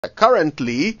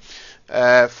Currently,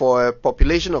 for a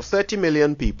population of 30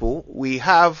 million people, we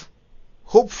have,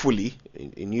 hopefully,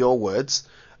 in your words,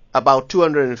 about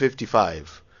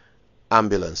 255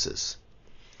 ambulances.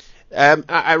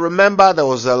 I remember there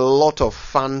was a lot of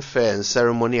fanfare and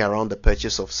ceremony around the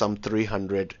purchase of some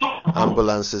 300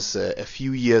 ambulances a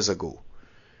few years ago.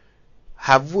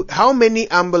 How many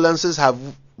ambulances have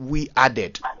we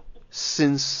added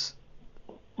since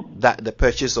the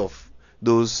purchase of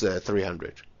those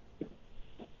 300?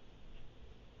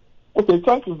 Okay,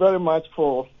 thank you very much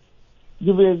for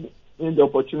giving me the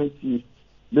opportunity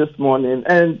this morning.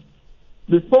 And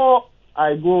before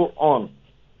I go on,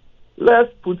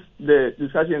 let's put the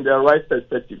discussion in the right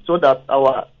perspective so that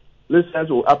our listeners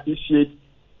will appreciate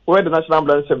where the National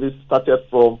Ambulance Service started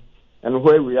from and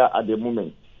where we are at the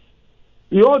moment.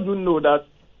 We all do know that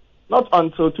not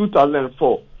until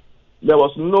 2004, there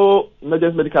was no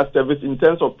emergency medical service in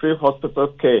terms of pre-hospital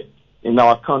care in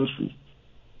our country.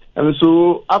 And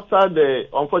so after the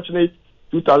unfortunate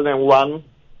 2001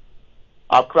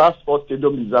 Accra Sports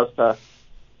Stadium disaster,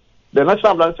 the National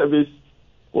Ambulance Service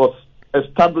was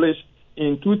established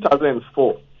in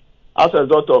 2004 as a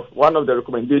result of one of the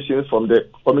recommendations from the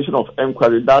Commission of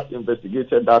Inquiry that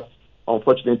investigated that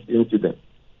unfortunate incident.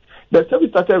 The service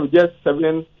started with just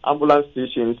 7 ambulance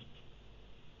stations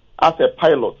as a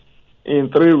pilot in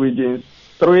 3 regions,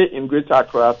 3 in Greater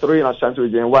Accra, 3 in Ashanti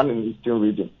region, 1 in the Eastern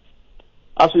region.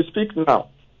 As we speak now,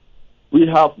 we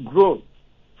have grown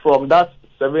from that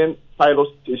 7 pilot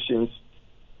stations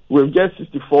with just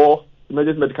 64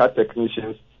 emergency medical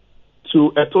technicians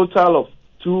to a total of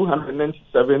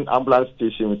 297 ambulance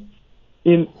stations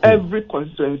in every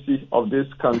constituency of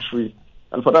this country.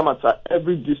 And for that matter,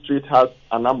 every district has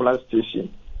an ambulance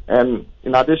station. And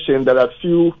in addition, there are a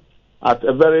few at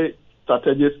a very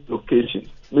strategic location,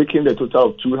 making the total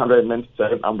of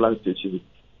 297 ambulance stations,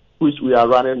 which we are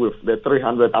running with the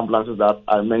 300 ambulances that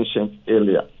I mentioned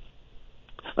earlier.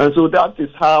 And so that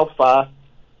is how far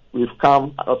we've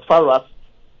come as far as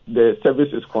the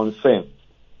service is concerned.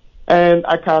 And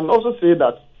I can also say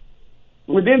that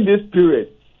within this period,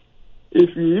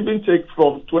 if you even take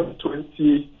from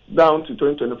 2020 down to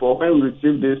 2024, when we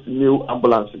received these new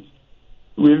ambulances,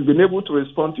 we've been able to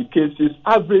respond to cases,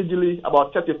 averagely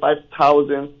about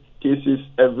 35,000 cases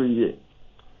every year.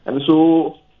 And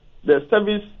so the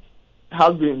service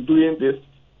has been doing this,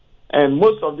 and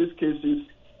most of these cases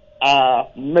are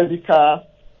medical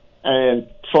and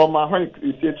trauma. When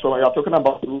you say trauma, you are talking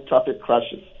about road traffic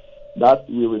crashes that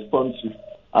we respond to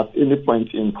at any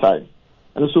point in time.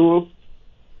 And so,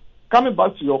 coming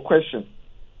back to your question,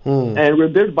 and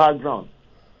with this background,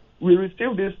 we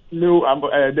received the new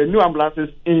ambulances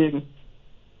in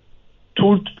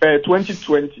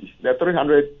 2020, the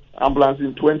 300 ambulances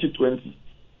in 2020.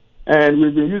 And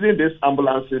we've been using these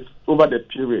ambulances over the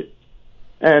period.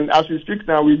 And as we speak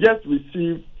now, we just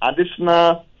received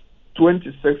additional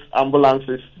 26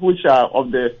 ambulances, which are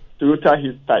of the Toyota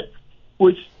Hilux type,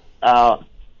 which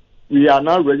we are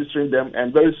now registering them,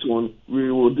 and very soon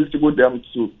we will distribute them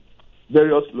to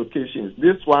various locations.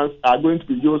 These ones are going to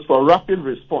be used for rapid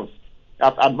response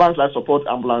as advanced life support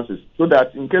ambulances, so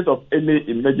that in case of any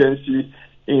emergency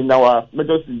in our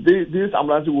emergency, these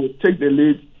ambulances will take the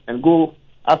lead and go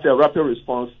after a rapid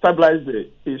response, stabilize the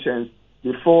patients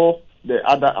before the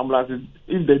other ambulances,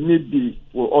 if they need be,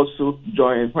 will also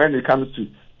join when it comes to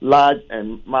large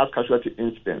and mass casualty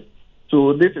incidents.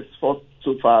 So this is what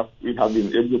so far we have been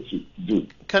able to do.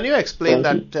 Can you explain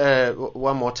that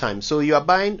one more time? So you are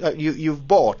buying, you've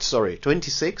bought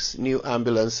 26 new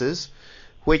ambulances,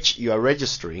 which you are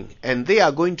registering, and they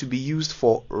are going to be used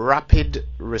for rapid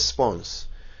response.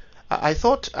 I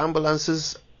thought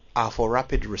ambulances are for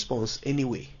rapid response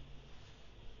anyway.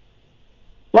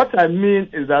 What I mean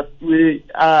is that we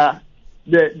are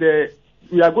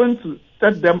going to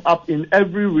set them up in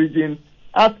every region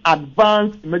as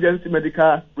advanced emergency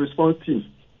medical response teams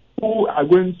who are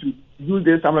going to do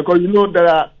this. Because there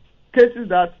are cases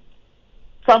that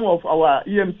some of our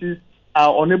EMCs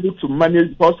are unable to manage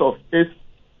because of its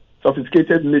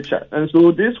sophisticated nature. And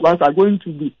so these ones are going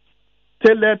to be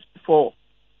tailored for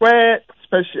where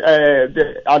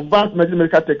the advanced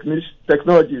medical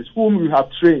technologies whom we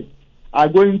have trained are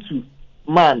going to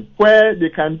man, where they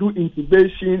can do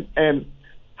intubation and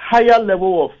higher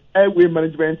level of airway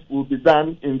management will be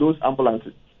done in those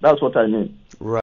ambulances. That's what I mean.